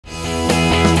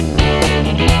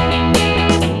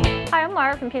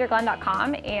Sarah from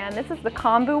peterglenn.com, and this is the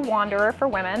Khombu Wanderer for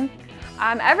women.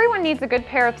 Everyone needs a good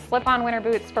pair of slip-on winter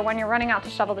boots for when you're running out to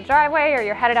shovel the driveway or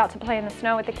you're headed out to play in the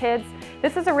snow with the kids.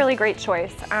 This is a really great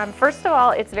choice. First of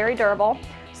all, it's very durable,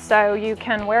 so you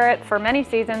can wear it for many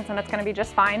seasons and it's going to be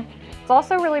just fine. It's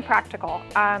also really practical.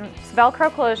 It's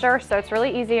Velcro closure, so it's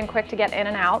really easy and quick to get in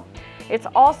and out. It's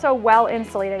also well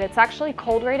insulated. It's actually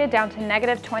cold rated down to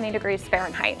 -20 degrees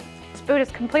Fahrenheit. This boot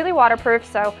is completely waterproof,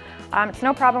 so it's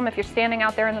no problem if you're standing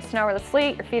out there in the snow or the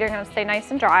sleet. Your feet are going to stay nice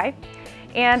and dry.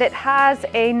 And it has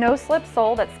a no-slip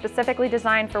sole that's specifically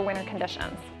designed for winter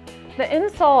conditions. The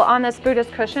insole on this boot is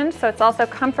cushioned, so it's also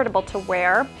comfortable to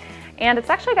wear. And it's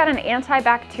actually got an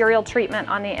antibacterial treatment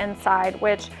on the inside,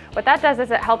 which what that does is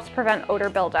it helps prevent odor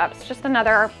buildups. Just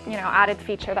another, added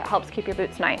feature that helps keep your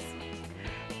boots nice.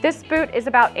 This boot is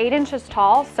about 8 inches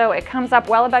tall, so it comes up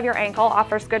well above your ankle,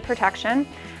 offers good protection,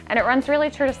 and it runs really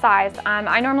true to size.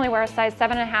 I normally wear a size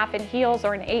 7.5 in heels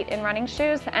or an 8 in running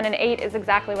shoes, and an 8 is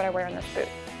exactly what I wear in this boot.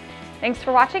 Thanks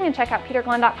for watching, and check out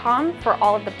peterglenn.com for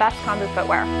all of the best Khombu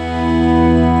footwear.